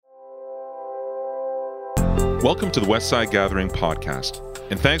Welcome to the Westside Gathering podcast,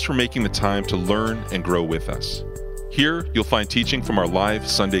 and thanks for making the time to learn and grow with us. Here, you'll find teaching from our live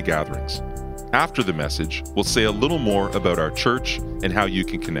Sunday gatherings. After the message, we'll say a little more about our church and how you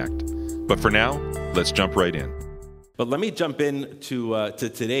can connect. But for now, let's jump right in. But let me jump in to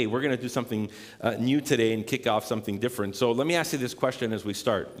today. We're going to do something new today and kick off something different. So let me ask you this question as we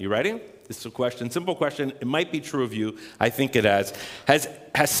start. You ready? This is a question, simple question. It might be true of you. I think it has. Has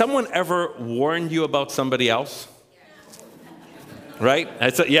someone ever warned you about somebody else? Right?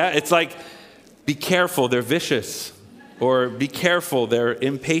 It's like, be careful, they're vicious. Or be careful, they're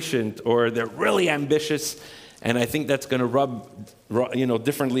impatient. Or they're really ambitious. And I think that's going to rub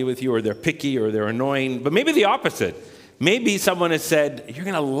differently with you. Or they're picky, or they're annoying. But maybe the opposite. Maybe someone has said, you're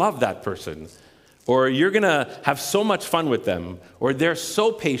going to love that person. Or you're going to have so much fun with them. Or they're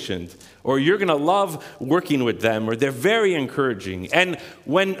so patient. Or you're going to love working with them. Or they're very encouraging. And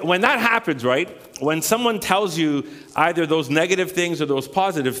when that happens, right, when someone tells you either those negative things or those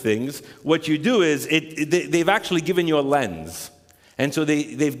positive things, what you do is they've actually given you a lens. And so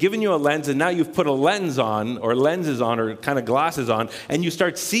they've given you a lens, and now you've put a lens on, or lenses on, or kind of glasses on, and you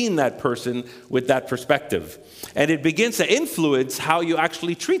start seeing that person with that perspective. And it begins to influence how you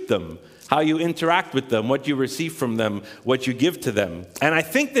actually treat them, how you interact with them, what you receive from them, what you give to them. And I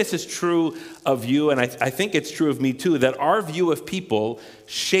think this is true of you, and I think it's true of me too, that our view of people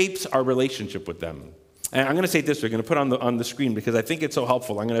shapes our relationship with them. And I'm going to say this, we're going to put on the screen because I think it's so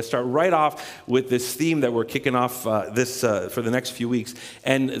helpful. I'm going to start right off with this theme that we're kicking off for the next few weeks.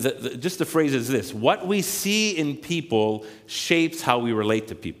 And just the phrase is this: what we see in people shapes how we relate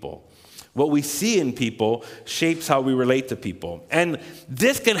to people. What we see in people shapes how we relate to people. And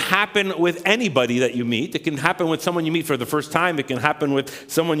this can happen with anybody that you meet. It can happen with someone you meet for the first time. It can happen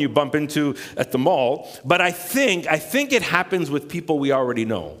with someone you bump into at the mall. But I think it happens with people we already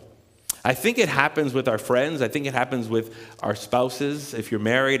know. I think it happens with our friends. I think it happens with our spouses, if you're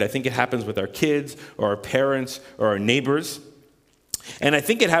married. I think it happens with our kids or our parents or our neighbors. And I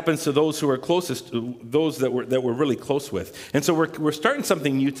think it happens to those who are closest, those that we're really close with. And so we're starting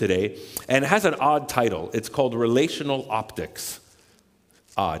something new today, and it has an odd title. It's called Relational Optics.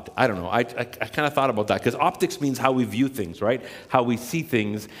 Odd. I don't know. I kind of thought about that because optics means how we view things, right? How we see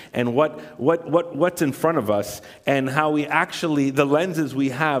things and what's in front of us and how we actually, the lenses we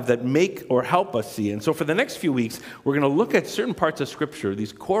have that make or help us see. And so for the next few weeks, we're going to look at certain parts of Scripture,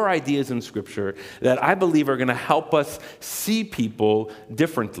 these core ideas in Scripture that I believe are going to help us see people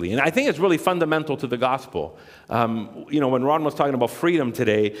differently. And I think it's really fundamental to the gospel. When Ron was talking about freedom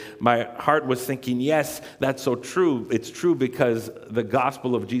today, my heart was thinking, yes, that's so true. It's true because the gospel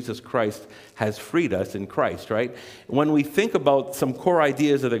of Jesus Christ has freed us in Christ, right? When we think about some core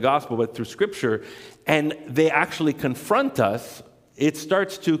ideas of the gospel, but through Scripture, and they actually confront us, it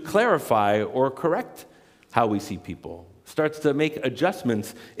starts to clarify or correct how we see people. Starts to make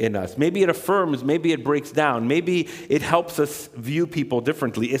adjustments in us. Maybe it affirms, maybe it breaks down, maybe it helps us view people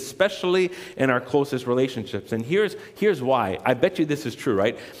differently, especially in our closest relationships. And here's why. I bet you this is true,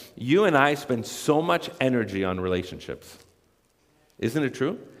 right? You and I spend so much energy on relationships. Isn't it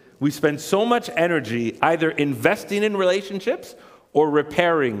true? We spend so much energy either investing in relationships or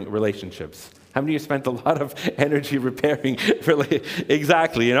repairing relationships. How many of you spent a lot of energy repairing?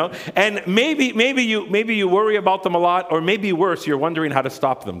 Exactly, And maybe you worry about them a lot, or maybe worse, you're wondering how to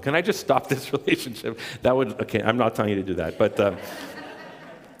stop them. Can I just stop this relationship? Okay, I'm not telling you to do that, but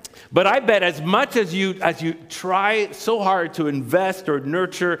I bet as much as you try so hard to invest or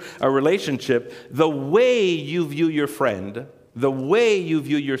nurture a relationship, the way you view your friend, the way you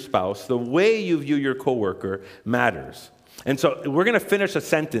view your spouse, the way you view your coworker matters. And so we're going to finish a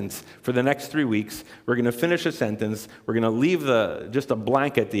sentence for the next 3 weeks. We're going to finish a sentence. We're going to leave just a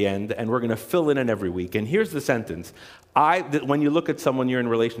blank at the end, and we're going to fill in every week. And here's the sentence. When you look at someone you're in a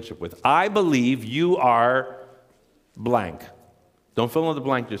relationship with, I believe you are blank. Don't fill in the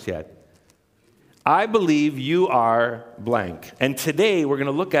blank just yet. I believe you are blank. And today we're going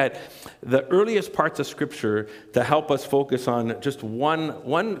to look at the earliest parts of Scripture to help us focus on just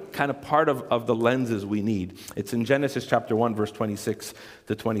one kind of part of the lenses we need. It's in Genesis chapter 1, verse 26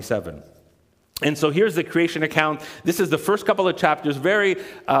 to 27. And so here's the creation account. This is the first couple of chapters, very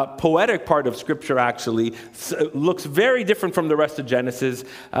poetic part of Scripture, actually. Looks very different from the rest of Genesis.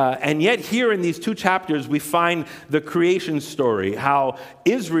 And yet here in these 2 chapters, we find the creation story, how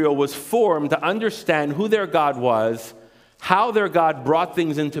Israel was formed to understand who their God was, how their God brought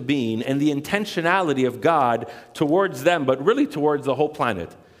things into being, and the intentionality of God towards them, but really towards the whole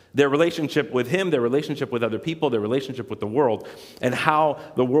planet. Their relationship with Him, their relationship with other people, their relationship with the world, and how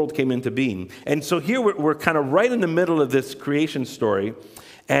the world came into being. And so here we're kind of right in the middle of this creation story.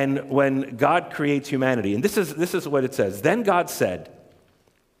 And when God creates humanity, and this is what it says. Then God said,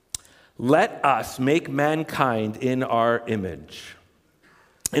 "Let us make mankind in our image,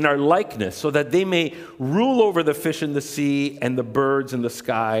 in our likeness, so that they may rule over the fish in the sea and the birds in the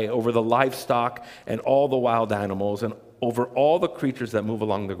sky, over the livestock and all the wild animals, and over all the creatures that move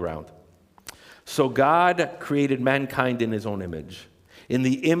along the ground." So God created mankind in his own image. In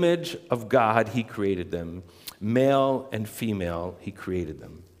the image of God, he created them. Male and female, he created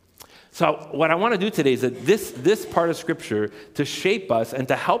them. So what I want to do today is that this part of Scripture to shape us and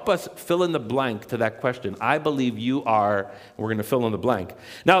to help us fill in the blank to that question. I believe you are, we're going to fill in the blank.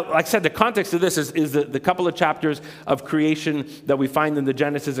 Now, like I said, the context of this is the couple of chapters of creation that we find in the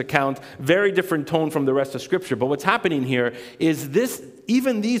Genesis account. Very different tone from the rest of Scripture. But what's happening here is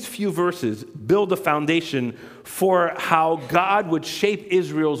even these few verses build a foundation for how God would shape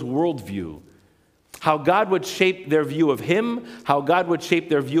Israel's worldview. How God would shape their view of him, how God would shape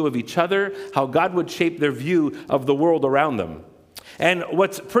their view of each other, how God would shape their view of the world around them. And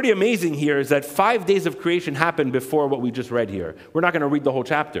what's pretty amazing here is that 5 days of creation happened before what we just read here. We're not going to read the whole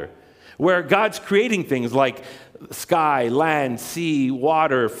chapter. Where God's creating things like sky, land, sea,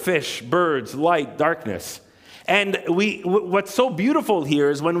 water, fish, birds, light, darkness. And what's so beautiful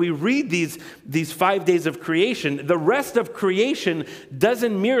here is when we read these 5 days of creation, the rest of creation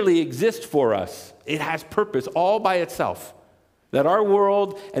doesn't merely exist for us. It has purpose all by itself. That our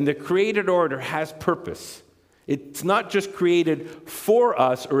world and the created order has purpose. It's not just created for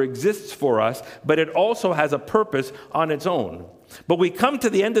us or exists for us, but it also has a purpose on its own. But we come to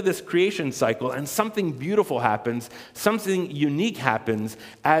the end of this creation cycle and something beautiful happens, something unique happens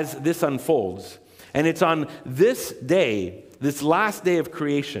as this unfolds. And it's on this day, this last day of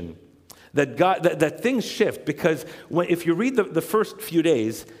creation, that things shift. Because if you read the first few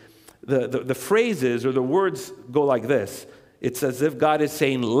days, the phrases or the words go like this. It's as if God is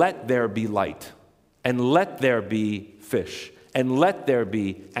saying, "Let there be light, and let there be fish, and let there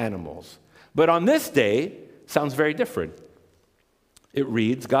be animals." But on this day, sounds very different. It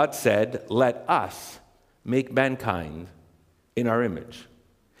reads, God said, "Let us make mankind in our image."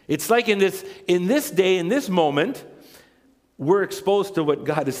 It's like in this day, in this moment, we're exposed to what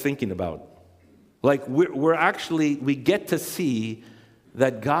God is thinking about. Like we get to see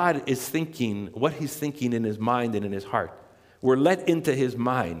that God is thinking what he's thinking in his mind and in his heart. We're let into his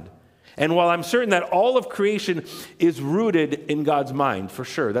mind. And while I'm certain that all of creation is rooted in God's mind, for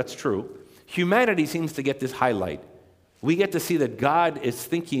sure, that's true, humanity seems to get this highlight. We get to see that God is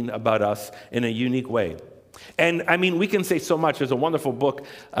thinking about us in a unique way. And I mean, we can say so much. There's a wonderful book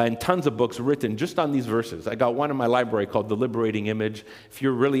and tons of books written just on these verses. I got one in my library called The Liberating Image. If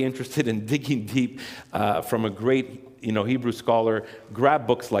you're really interested in digging deep from a great Hebrew scholar, grab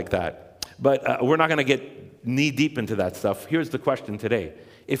books like that. But we're not going to get knee deep into that stuff. Here's the question today.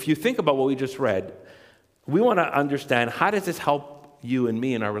 If you think about what we just read, we want to understand, how does this help you and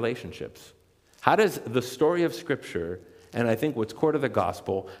me in our relationships? How does the story of Scripture, and I think what's core to the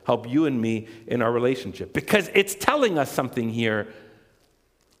gospel, help you and me in our relationship? Because it's telling us something here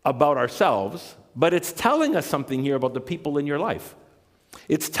about ourselves, but it's telling us something here about the people in your life.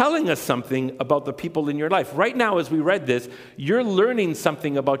 It's telling us something about the people in your life. Right now, as we read this, you're learning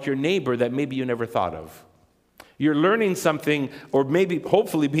something about your neighbor that maybe you never thought of. You're learning something, or maybe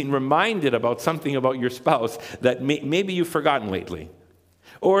hopefully being reminded about something about your spouse that maybe you've forgotten lately.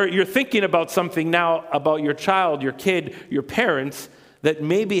 Or you're thinking about something now about your child, your kid, your parents that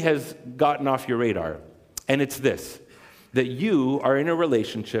maybe has gotten off your radar. And it's this, that you are in a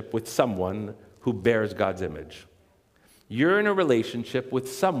relationship with someone who bears God's image. You're in a relationship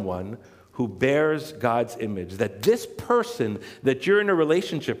with someone who bears God's image. That this person that you're in a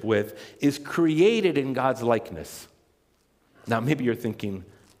relationship with is created in God's likeness. Now, maybe you're thinking,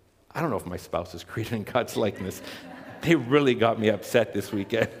 I don't know if my spouse is created in God's likeness. They really got me upset this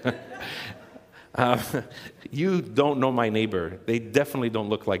weekend. You don't know my neighbor. They definitely don't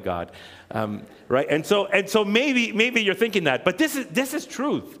look like God, right? And so maybe you're thinking that, but this is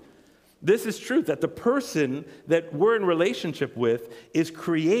truth. This is truth, that the person that we're in relationship with is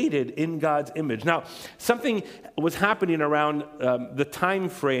created in God's image. Now, something was happening around the time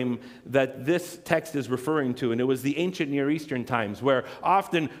frame that this text is referring to, and it was the ancient Near Eastern times, where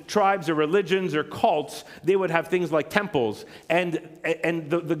often tribes or religions or cults, they would have things like temples, and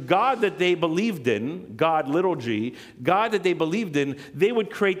the God that they believed in, God, little g, God that they believed in, they would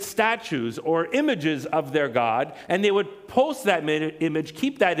create statues or images of their God, and they would post that image,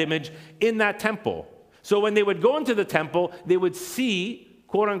 keep that image in that temple. So when they would go into the temple, they would see,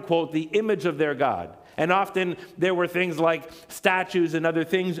 quote unquote, the image of their God. And often there were things like statues and other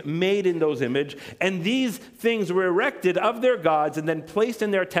things made in those images. And these things were erected of their gods and then placed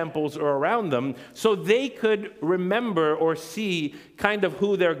in their temples or around them so they could remember or see kind of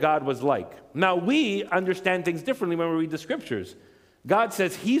who their God was like. Now, we understand things differently when we read the scriptures. God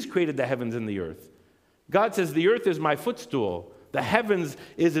says he's created the heavens and the earth. God says the earth is my footstool. The heavens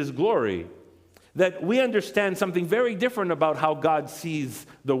is his glory. That we understand something very different about how God sees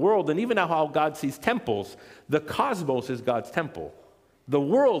the world and even how God sees temples. The cosmos is God's temple. The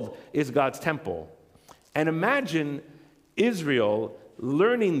world is God's temple. And imagine Israel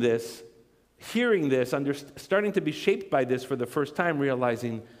learning this, hearing this, starting to be shaped by this for the first time,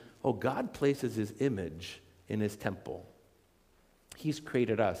 realizing, oh, God places his image in his temple. He's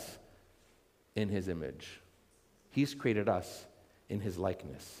created us in his image. He's created us in his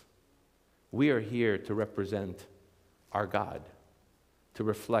likeness. We are here to represent our God, to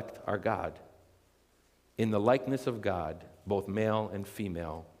reflect our God. In the likeness of God, both male and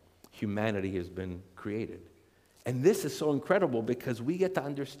female, humanity has been created. And this is so incredible because we get to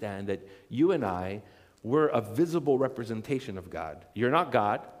understand that you and I, we're a visible representation of God. You're not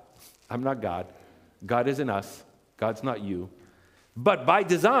God. I'm not God. God isn't us. God's not you. But by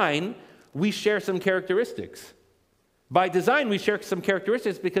design, we share some characteristics. By design, we share some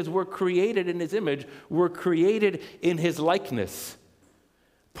characteristics because we're created in his image. We're created in his likeness.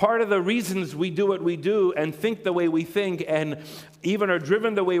 Part of the reasons we do what we do and think the way we think and even are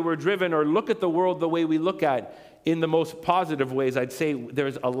driven the way we're driven or look at the world the way we look at in the most positive ways, I'd say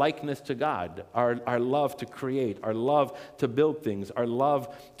there's a likeness to God, our love to create, our love to build things, our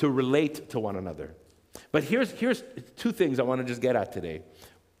love to relate to one another. But here's two things I want to just get at today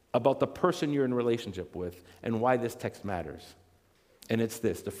about the person you're in relationship with and why this text matters. And it's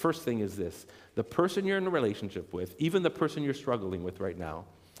this. The first thing is this. The person you're in a relationship with, even the person you're struggling with right now,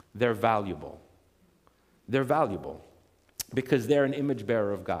 they're valuable. They're valuable because they're an image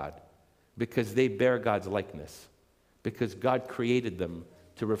bearer of God, because they bear God's likeness, because God created them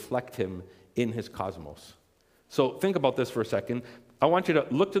to reflect him in his cosmos. So think about this for a second. I want you to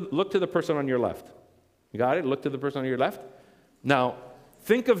look to the person on your left. You got it? Look to the person on your left. Now,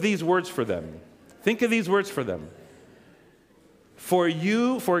 think of these words for them. Think of these words for them.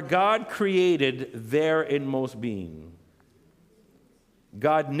 For God created their inmost being.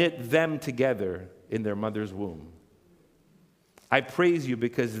 God knit them together in their mother's womb. I praise you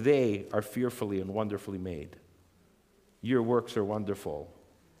because they are fearfully and wonderfully made. Your works are wonderful.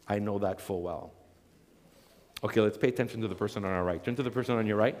 I know that full well. Okay, let's pay attention to the person on our right. Turn to the person on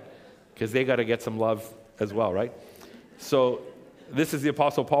your right, because they got to get some love as well, right? So this is the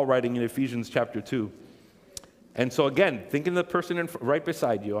Apostle Paul writing in Ephesians chapter 2. And so again, think of the person right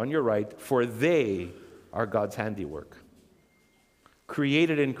beside you, on your right, for they are God's handiwork,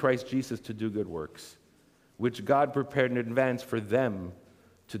 created in Christ Jesus to do good works, which God prepared in advance for them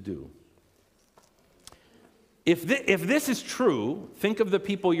to do. If this is true, think of the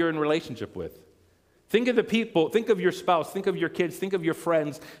people you're in relationship with. Think of the people, think of your spouse, think of your kids, think of your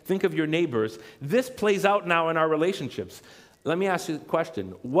friends, think of your neighbors. This plays out now in our relationships. Let me ask you a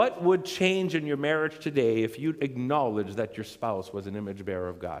question. What would change in your marriage today if you acknowledged that your spouse was an image bearer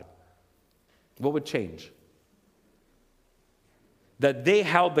of God? What would change? That they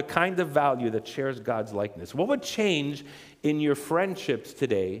held the kind of value that shares God's likeness. What would change in your friendships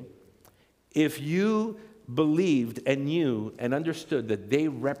today if you believed and knew and understood that they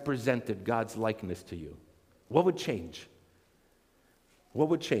represented God's likeness to you? What would change? What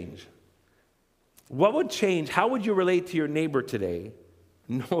would change? What would change? How would you relate to your neighbor today,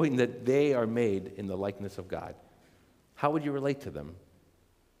 knowing that they are made in the likeness of God? How would you relate to them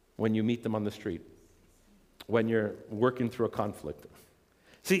when you meet them on the street, when you're working through a conflict?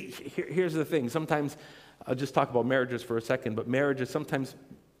 See, here's the thing. Sometimes, I'll just talk about marriages for a second, but marriages, sometimes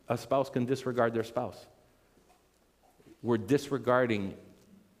a spouse can disregard their spouse. We're disregarding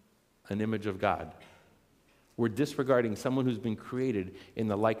an image of God. We're disregarding someone who's been created in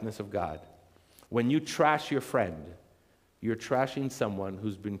the likeness of God. When you trash your friend, you're trashing someone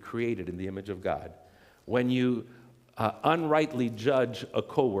who's been created in the image of God. When you unrightly judge a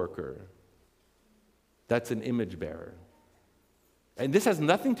coworker, that's an image bearer. And this has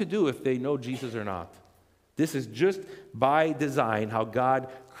nothing to do if they know Jesus or not. This is just by design how God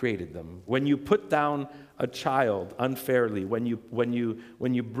created them. When you put down a child unfairly, when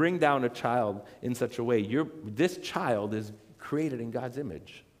you bring down a child in such a way, this child is created in God's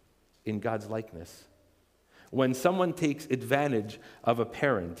image, in God's likeness. When someone takes advantage of a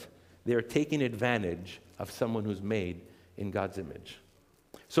parent, they're taking advantage of someone who's made in God's image.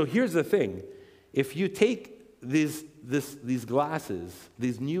 So here's the thing. If you take these glasses,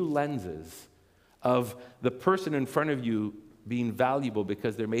 these new lenses of the person in front of you being valuable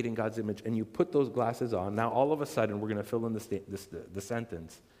because they're made in God's image, and you put those glasses on, now all of a sudden we're going to fill in the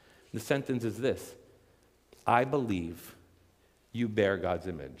sentence. The sentence is this: I believe you bear God's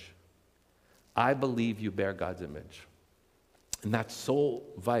image. I believe you bear God's image. And that's so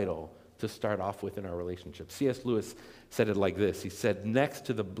vital to start off with in our relationship. C.S. Lewis said it like this. He said, next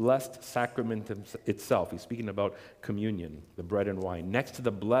to the blessed sacrament itself, he's speaking about communion, the bread and wine. Next to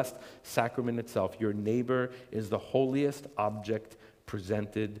the blessed sacrament itself, your neighbor is the holiest object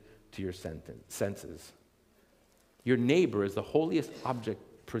presented to your senses. Your neighbor is the holiest object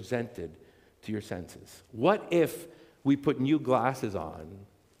presented to your senses. What if we put new glasses on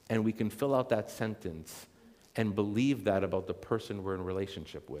and we can fill out that sentence and believe that about the person we're in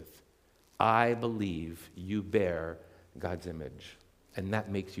relationship with? I believe you bear God's image, and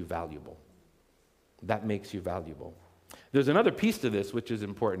that makes you valuable. That makes you valuable. There's another piece to this which is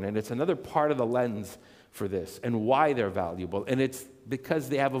important, and it's another part of the lens for this and why they're valuable, and it's because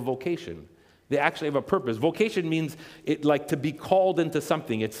they have a vocation. They actually have a purpose. Vocation means it like to be called into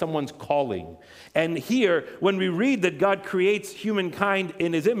something. It's someone's calling. And here, when we read that God creates humankind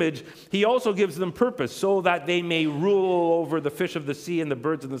in his image, he also gives them purpose so that they may rule over the fish of the sea and the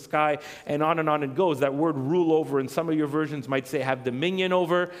birds in the sky, and on it goes. That word rule over, in some of your versions might say have dominion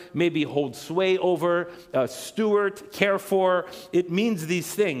over, maybe hold sway over, steward, care for. It means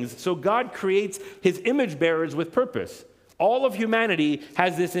these things. So God creates his image bearers with purpose. All of humanity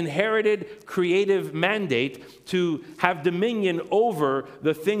has this inherited creative mandate to have dominion over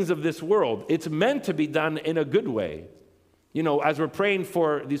the things of this world. It's meant to be done in a good way. You know, as we're praying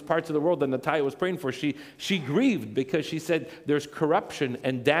for these parts of the world that Natalia was praying for, she grieved because she said there's corruption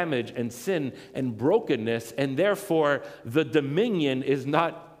and damage and sin and brokenness, and therefore the dominion is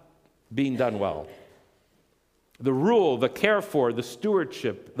not being done well. The rule, the care for, the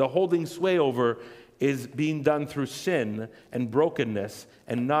stewardship, the holding sway over is being done through sin and brokenness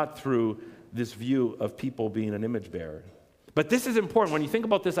and not through this view of people being an image bearer. But this is important when you think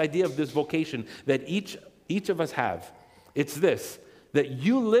about this idea of this vocation that each of us have. It's this, that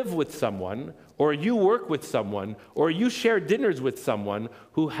you live with someone, or you work with someone, or you share dinners with someone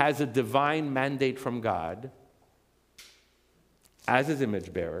who has a divine mandate from God as his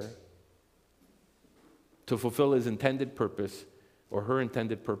image bearer to fulfill his intended purpose or her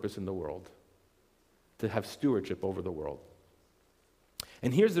intended purpose in the world, to have stewardship over the world.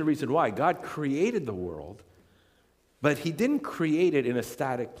 And here's the reason why. God created the world, but he didn't create it in a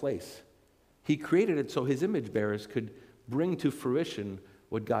static place. He created it so his image bearers could bring to fruition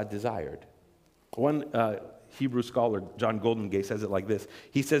what God desired. One Hebrew scholar, John Goldengay, says it like this.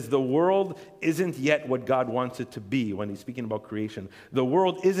 He says, the world isn't yet what God wants it to be when he's speaking about creation. The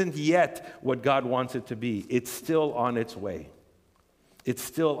world isn't yet what God wants it to be. It's still on its way. It's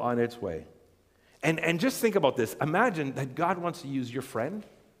still on its way. And just think about this. Imagine that God wants to use your friend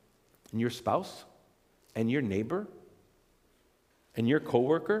and your spouse and your neighbor and your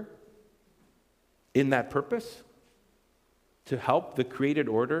coworker in that purpose to help the created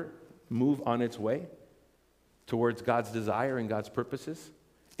order move on its way towards God's desire and God's purposes.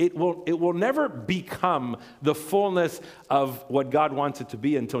 It will never become the fullness of what God wants it to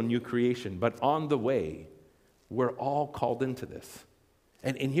be until new creation. But on the way, we're all called into this.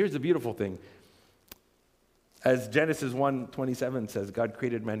 And here's the beautiful thing. As Genesis 1:27 says, God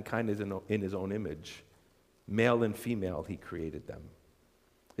created mankind in his own image. Male and female, he created them.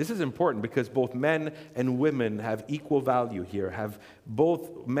 This is important because both men and women have equal value here.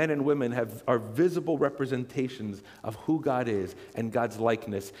 Both men and women are visible representations of who God is and God's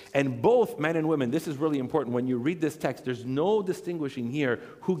likeness. And both men and women, this is really important. When you read this text, there's no distinguishing here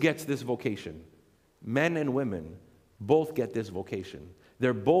who gets this vocation. Men and women both get this vocation.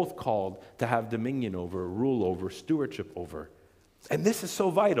 They're both called to have dominion over, rule over, stewardship over. And this is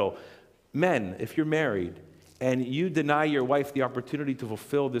so vital. Men, if you're married and you deny your wife the opportunity to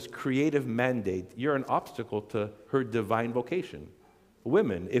fulfill this creative mandate, you're an obstacle to her divine vocation.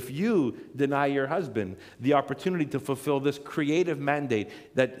 Women, if you deny your husband the opportunity to fulfill this creative mandate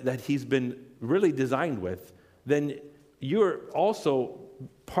that he's been really designed with, then you're also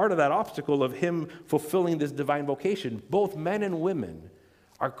part of that obstacle of him fulfilling this divine vocation. Both men and women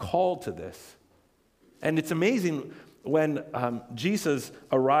are called to this. And it's amazing when Jesus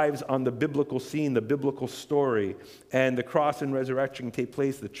arrives on the biblical scene, the biblical story, and the cross and resurrection take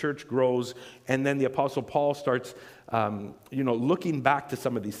place, the church grows, and then the Apostle Paul starts looking back to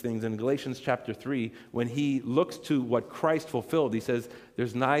some of these things. In Galatians chapter 3, when he looks to what Christ fulfilled, he says,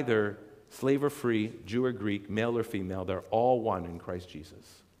 there's neither slave or free, Jew or Greek, male or female, they're all one in Christ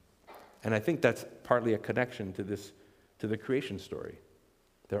Jesus. And I think that's partly a connection to the creation story.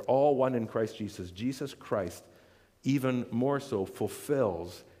 They're all one in Christ Jesus. Jesus Christ, even more so,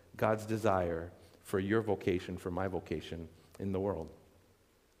 fulfills God's desire for your vocation, for my vocation in the world.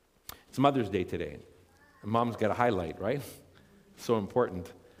 It's Mother's Day today. Moms get a highlight, right? So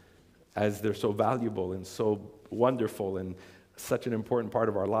important, as they're so valuable and so wonderful and such an important part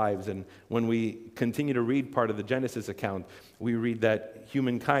of our lives. And when we continue to read part of the Genesis account, we read that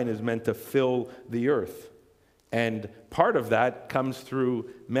humankind is meant to fill the earth. And part of that comes through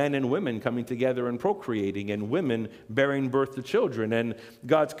men and women coming together and procreating, and women bearing birth to children. And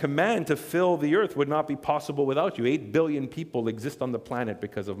God's command to fill the earth would not be possible without you. 8 billion people exist on the planet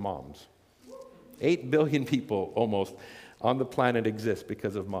because of moms. 8 billion people almost on the planet exist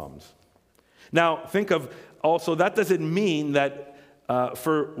because of moms. Now, think of also, that doesn't mean that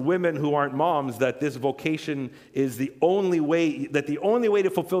for women who aren't moms, that this vocation is the only way to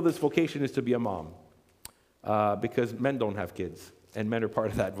fulfill this vocation is to be a mom. Because men don't have kids, and men are part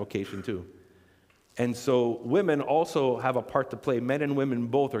of that vocation too. And so women also have a part to play. Men and women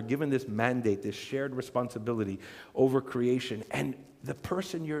both are given this mandate, this shared responsibility over creation. And the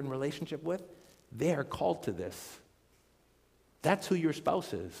person you're in relationship with, they are called to this. That's who your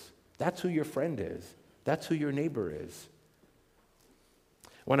spouse is. That's who your friend is. That's who your neighbor is.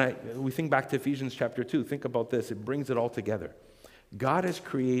 When we think back to Ephesians chapter 2, think about this. It brings it all together. God has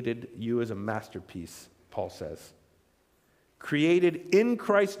created you as a masterpiece, Paul says. Created in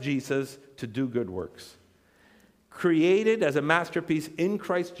Christ Jesus to do good works. Created as a masterpiece in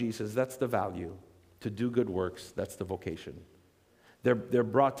Christ Jesus, that's the value. To do good works, that's the vocation. They're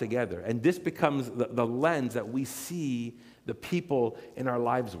brought together. And this becomes the lens that we see the people in our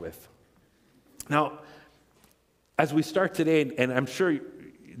lives with. Now, as we start today, and I'm sure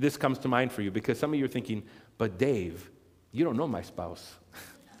this comes to mind for you, because some of you are thinking, but Dave, you don't know my spouse.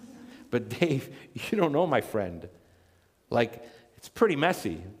 But Dave, you don't know my friend. Like, it's pretty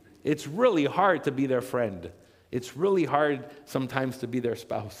messy. It's really hard to be their friend. It's really hard sometimes to be their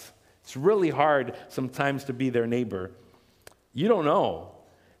spouse. It's really hard sometimes to be their neighbor. You don't know.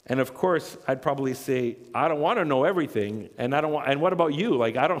 And of course, I'd probably say, I don't want to know everything, and and what about you?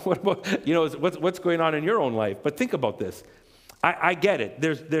 Like, what about, what's going on in your own life? But think about this. I get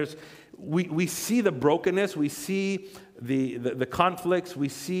it. We see the brokenness, we see the conflicts, we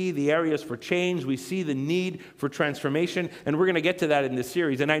see the areas for change, we see the need for transformation, and we're going to get to that in this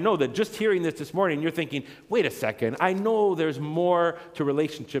series. And I know that just hearing this morning, you're thinking, wait a second, I know there's more to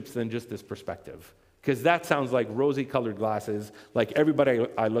relationships than just this perspective. Because that sounds like rosy-colored glasses, like everybody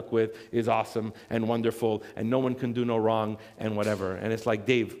I look with is awesome and wonderful, and no one can do no wrong, and whatever. And it's like,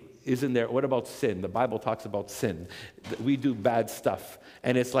 Dave, isn't there, what about sin? The Bible talks about sin. We do bad stuff.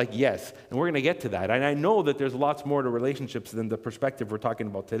 And it's like, yes, and we're going to get to that. And I know that there's lots more to relationships than the perspective we're talking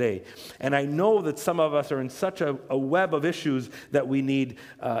about today. And I know that some of us are in such a web of issues that we need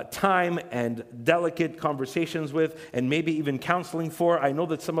time and delicate conversations with, and maybe even counseling for. I know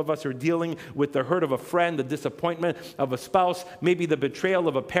that some of us are dealing with the hurt of a friend, the disappointment of a spouse, maybe the betrayal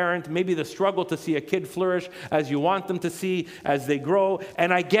of a parent, maybe the struggle to see a kid flourish as you want them to see as they grow.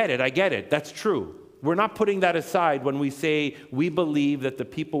 And I get it. That's true. We're not putting that aside when we say we believe that the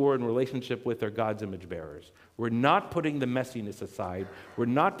people we're in relationship with are God's image bearers. We're not putting the messiness aside. We're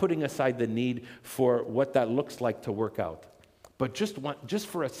not putting aside the need for what that looks like to work out. But just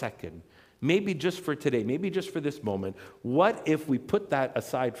for a second, maybe just for today, maybe just for this moment, what if we put that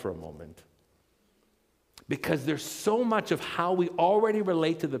aside for a moment? Because there's so much of how we already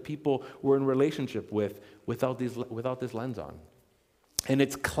relate to the people we're in relationship with without this lens on. And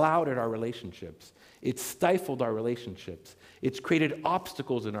it's clouded our relationships. It's stifled our relationships. It's created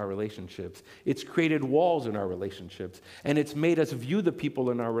obstacles in our relationships. It's created walls in our relationships. And it's made us view the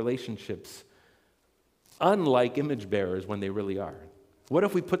people in our relationships unlike image bearers when they really are. What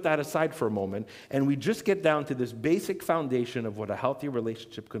if we put that aside for a moment and we just get down to this basic foundation of what a healthy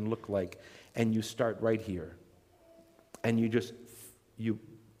relationship can look like, and you start right here. And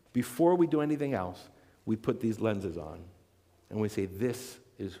before we do anything else, we put these lenses on. And we say, this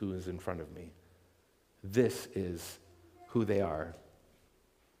is who is in front of me. This is who they are.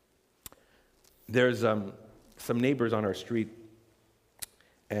 There's some neighbors on our street,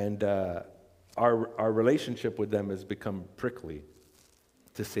 and our relationship with them has become prickly,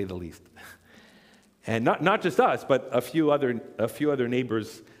 to say the least. And not just us, but a few other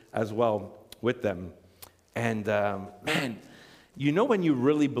neighbors as well with them. And man, you know when you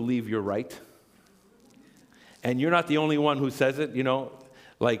really believe you're right? And you're not the only one who says it,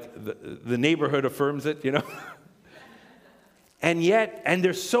 like the neighborhood affirms it, And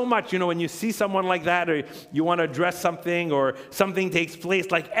there's so much, when you see someone like that, or you want to address something, or something takes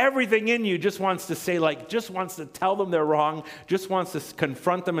place, like everything in you just wants to say, like, just wants to tell them they're wrong, just wants to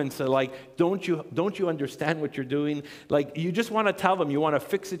confront them and say, like, don't you understand what you're doing? Like, you just want to tell them, you want to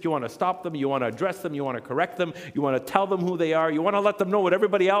fix it, you want to stop them, you want to address them, you want to correct them, you want to tell them who they are, you want to let them know what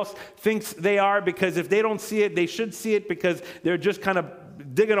everybody else thinks they are, because if they don't see it, they should see it, because they're just kind of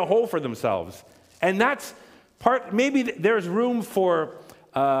digging a hole for themselves. And that's maybe there's room for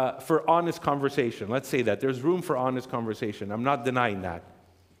honest conversation. Let's say that. There's room for honest conversation. I'm not denying that.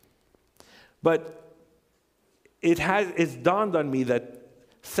 But it's dawned on me that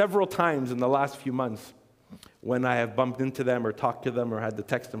several times in the last few months, when I have bumped into them or talked to them or had to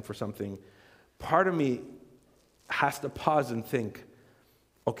text them for something, part of me has to pause and think,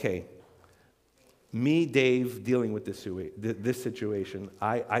 okay, me, Dave, dealing with this situation,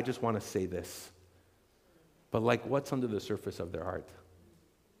 I just want to say this. But like, what's under the surface of their heart?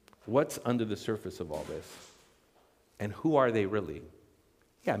 What's under the surface of all this? And who are they really?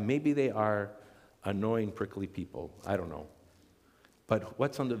 Yeah, maybe they are annoying, prickly people. I don't know. But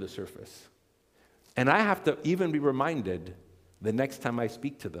what's under the surface? And I have to even be reminded the next time I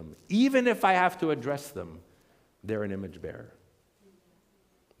speak to them, even if I have to address them, they're an image bearer.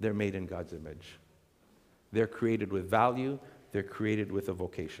 They're made in God's image. They're created with value. They're created with a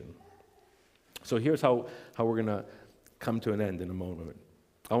vocation. So here's how we're going to come to an end in a moment.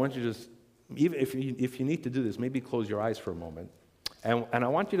 I want you to just, even if you need to do this, maybe close your eyes for a moment. And I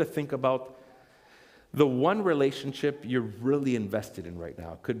want you to think about the one relationship you're really invested in right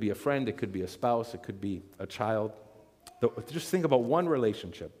now. It could be a friend, it could be a spouse, it could be a child. Just think about one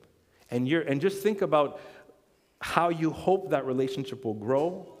relationship. And just think about how you hope that relationship will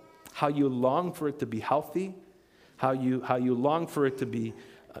grow, how you long for it to be healthy, how you long for it to be.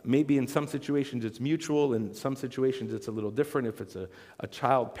 Maybe in some situations it's mutual, in some situations it's a little different. If it's a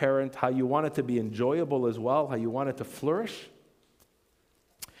child parent, how you want it to be enjoyable as well, how you want it to flourish.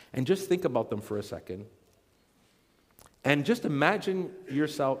 And just think about them for a second. And just imagine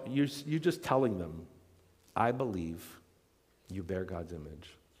yourself, you just telling them, I believe you bear God's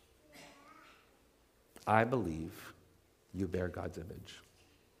image. I believe you bear God's image.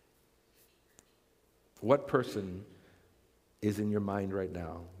 What person is in your mind right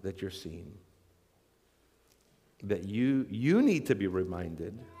now that you're seeing, that you need to be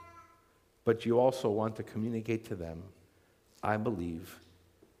reminded, but you also want to communicate to them, I believe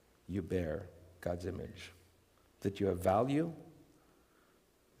you bear God's image, that you have value,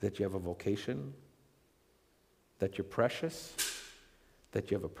 that you have a vocation, that you're precious,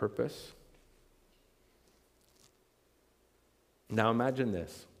 that you have a purpose. Now imagine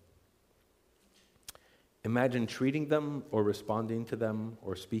this. Imagine treating them or responding to them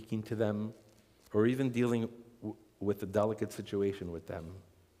or speaking to them or even dealing with a delicate situation with them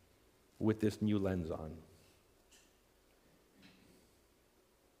with this new lens on.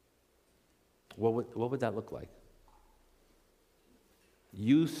 What would that look like?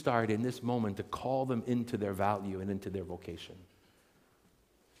 You start in this moment to call them into their value and into their vocation.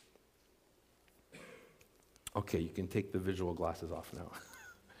 Okay, you can take the visual glasses off now.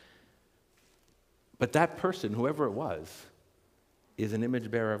 But that person, whoever it was, is an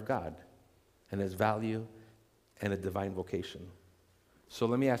image bearer of God and has value and a divine vocation. So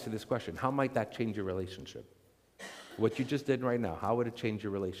let me ask you this question. How might that change your relationship? What you just did right now, how would it change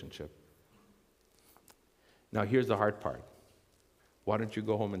your relationship? Now here's the hard part. Why don't you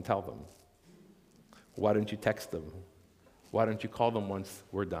go home and tell them? Why don't you text them? Why don't you call them once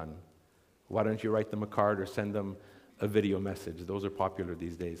we're done? Why don't you write them a card or send them a video message? Those are popular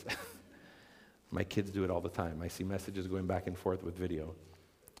these days. My kids do it all the time. I see messages going back and forth with video.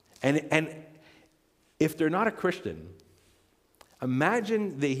 And if they're not a Christian,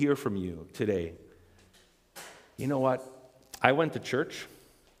 imagine they hear from you today. You know what? I went to church,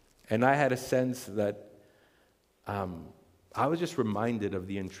 and I had a sense that I was just reminded of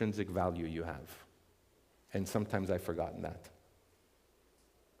the intrinsic value you have. And sometimes I've forgotten that.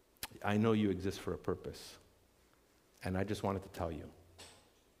 I know you exist for a purpose. And I just wanted to tell you.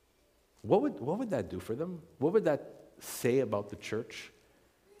 What would that do for them? What would that say about the church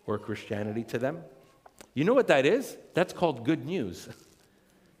or Christianity to them? You know what that is? That's called good news.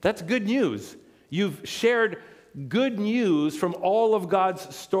 That's good news. You've shared good news from all of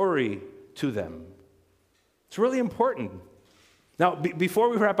God's story to them. It's really important. Now, before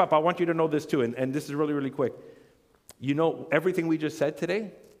we wrap up, I want you to know this too, and this is really, really quick. You know, everything we just said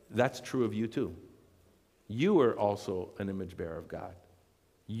today, that's true of you too. You are also an image bearer of God.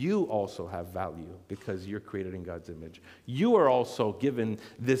 You also have value because you're created in God's image. You are also given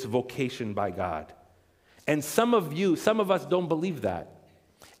this vocation by God. And some of us don't believe that.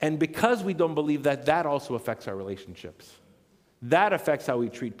 And because we don't believe that, that also affects our relationships. That affects how we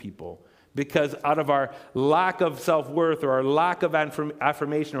treat people. Because out of our lack of self-worth or our lack of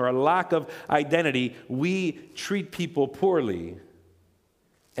affirmation or our lack of identity, we treat people poorly.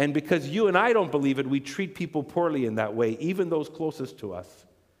 And because you and I don't believe it, we treat people poorly in that way, even those closest to us.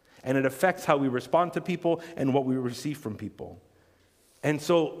 And it affects how we respond to people and what we receive from people. And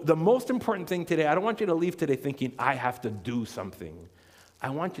so the most important thing today, I don't want you to leave today thinking, I have to do something. I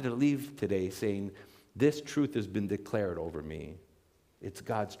want you to leave today saying, this truth has been declared over me. It's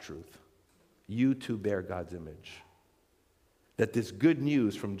God's truth. You too bear God's image. That this good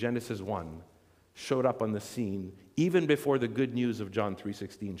news from Genesis 1 showed up on the scene even before the good news of John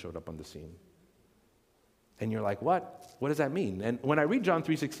 3:16 showed up on the scene. And you're like, what? What does that mean? And when I read John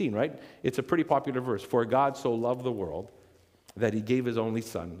 3:16, right, it's a pretty popular verse. For God so loved the world that he gave his only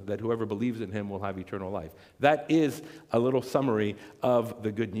son, that whoever believes in him will have eternal life. That is a little summary of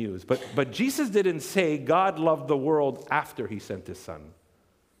the good news. But Jesus didn't say God loved the world after he sent his son.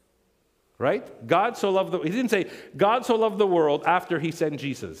 Right? He didn't say God so loved the world after he sent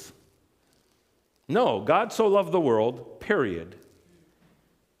Jesus. No, God so loved the world, period.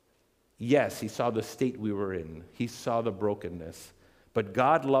 Yes, he saw the state we were in. He saw the brokenness. But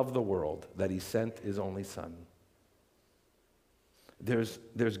God loved the world that he sent his only son. There's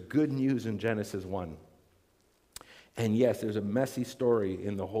good news in Genesis 1. And yes, there's a messy story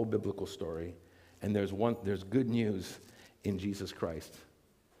in the whole biblical story. And there's good news in Jesus Christ.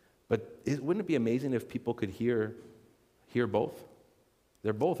 But wouldn't it be amazing if people could hear both?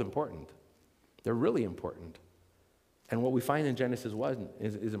 They're both important. They're really important. And what we find in Genesis 1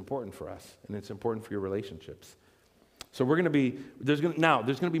 is important for us, and it's important for your relationships. So there's going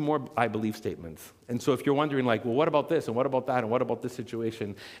to be more I believe statements. And so if you're wondering like, well, what about this, and what about that, and what about this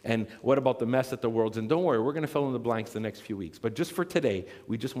situation, and what about the mess that the world's in, don't worry, we're going to fill in the blanks the next few weeks. But just for today,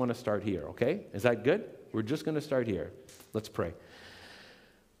 we just want to start here, okay? Is that good? We're just going to start here. Let's pray.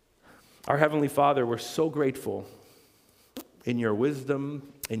 Our Heavenly Father, we're so grateful in your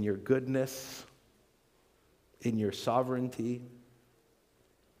wisdom, in your goodness, in your sovereignty.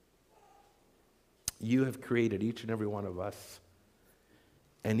 You have created each and every one of us,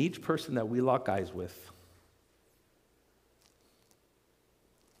 and each person that we lock eyes with.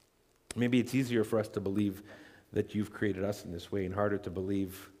 Maybe it's easier for us to believe that you've created us in this way and harder to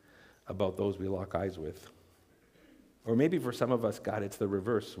believe about those we lock eyes with. Or maybe for some of us, God, it's the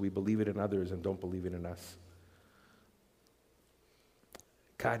reverse. We believe it in others and don't believe it in us.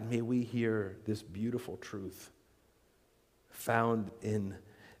 God, may we hear this beautiful truth found in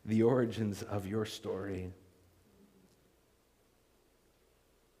the origins of your story.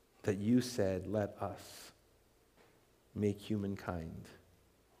 That you said, let us make humankind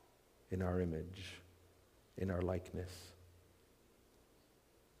in our image, in our likeness.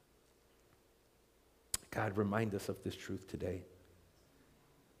 God, remind us of this truth today.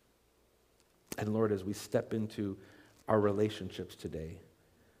 And Lord, as we step into our relationships today,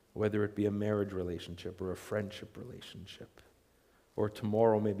 whether it be a marriage relationship or a friendship relationship, or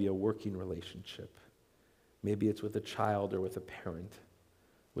tomorrow maybe a working relationship, maybe it's with a child or with a parent,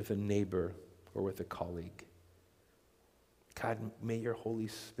 with a neighbor or with a colleague. God, may your Holy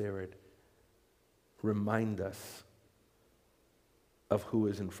Spirit remind us of who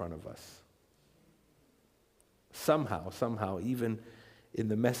is in front of us. Somehow, even in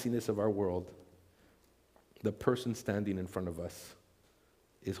the messiness of our world, the person standing in front of us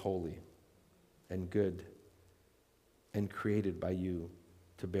is holy and good and created by you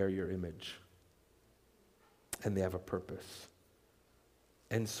to bear your image. And they have a purpose.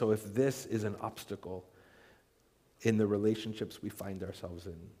 And so if this is an obstacle in the relationships we find ourselves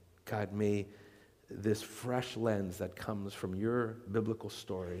in, God, may this fresh lens that comes from your biblical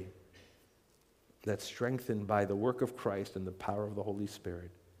story, that's strengthened by the work of Christ and the power of the Holy Spirit,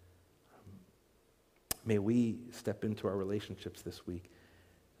 may we step into our relationships this week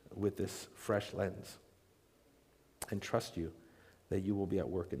with this fresh lens and trust you that you will be at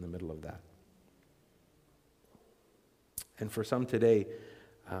work in the middle of that. And for some today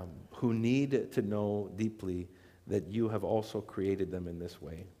who need to know deeply that you have also created them in this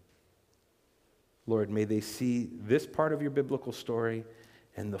way, Lord, may they see this part of your biblical story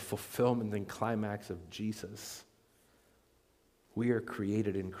and the fulfillment and climax of Jesus. We are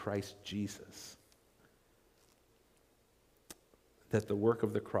created in Christ Jesus. That the work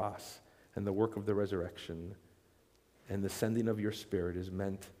of the cross and the work of the resurrection and the sending of your Spirit is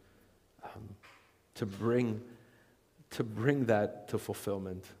meant to bring that to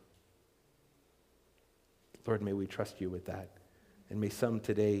fulfillment. Lord, may we trust you with that. And may some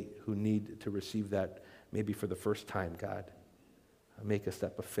today who need to receive that maybe for the first time, God, make a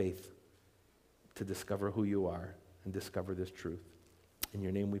step of faith to discover who you are and discover this truth. In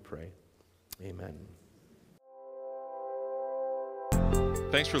your name we pray. Amen.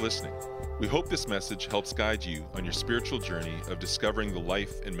 Thanks for listening. We hope this message helps guide you on your spiritual journey of discovering the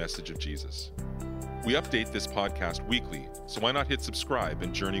life and message of Jesus. We update this podcast weekly, so why not hit subscribe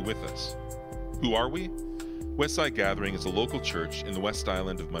and journey with us? Who are we? Westside Gathering is a local church in the West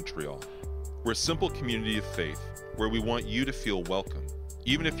Island of Montreal. We're a simple community of faith where we want you to feel welcome,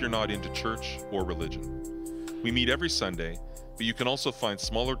 even if you're not into church or religion. We meet every Sunday, but you can also find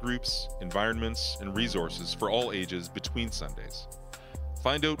smaller groups, environments, and resources for all ages between Sundays.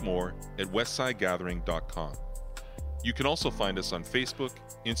 Find out more at westsidegathering.com. You can also find us on Facebook,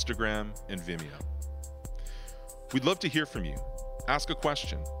 Instagram, and Vimeo. We'd love to hear from you. Ask a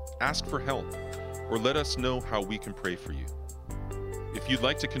question, ask for help, or let us know how we can pray for you. If you'd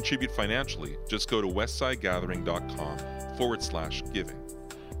like to contribute financially, just go to westsidegathering.com/giving.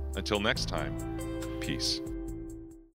 Until next time, peace.